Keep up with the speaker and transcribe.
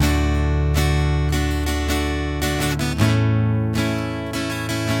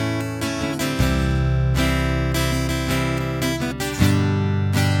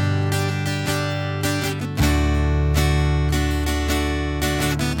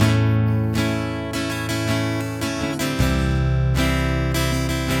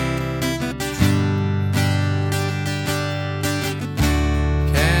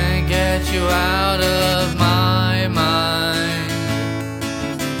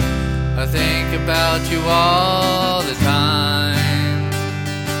I think about you all the time.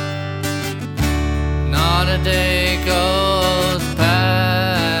 Not a day goes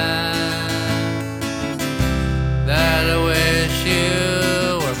past that I wish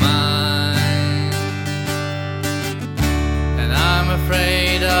you were mine. And I'm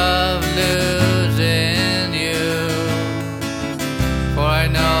afraid of losing you, for I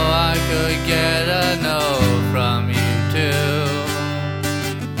know I could get a no from you too.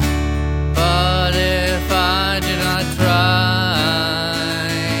 But if I do not try,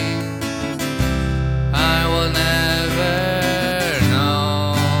 I will never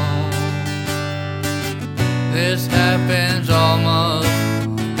know. This happens almost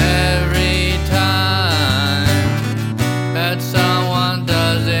every time that someone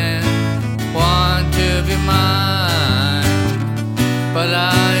doesn't want to be mine. But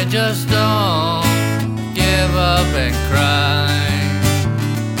I just don't give up and cry.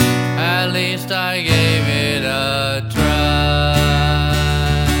 At least I gave it a try.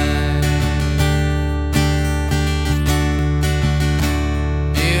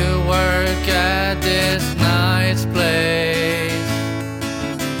 You work at this nice place,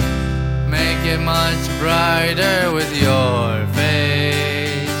 make it much brighter with your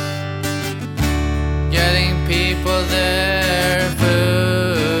face, getting people their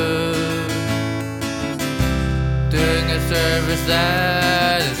food, doing a service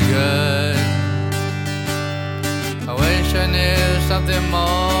that is good. I wish I knew something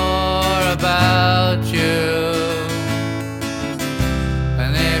more about you,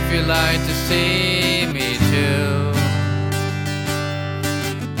 and if you'd like to see me too,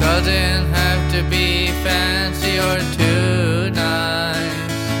 doesn't have to be fancy or too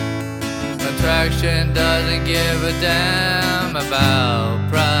nice. Attraction doesn't give a damn about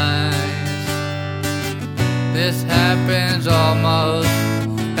price. This happens almost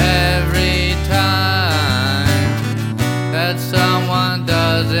every time that someone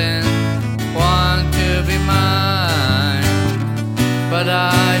doesn't want to be mine. But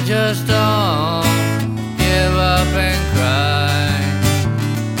I just don't give up and cry.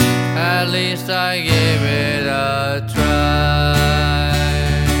 At least I gave it a try.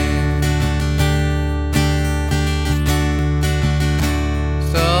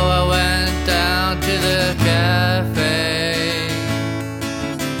 So I went down to the cafe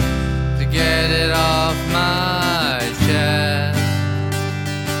to get it off my chest,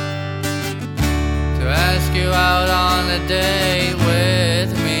 to ask you out on a date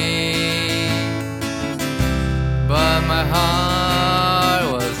with me. But my heart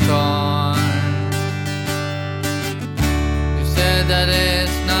was torn. You said that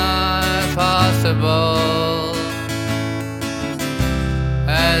it's not possible,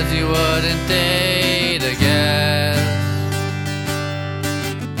 as you wouldn't date a guest.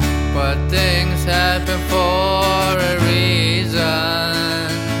 But things happen for a reason.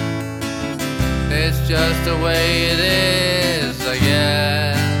 It's just the way it is, I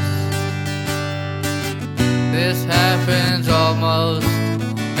guess. This happens almost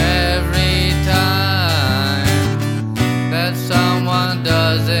every time that someone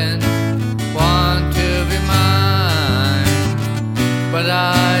doesn't want to be mine. But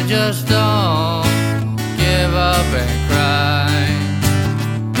I just don't give up and cry.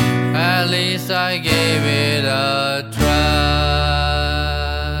 At least I gave it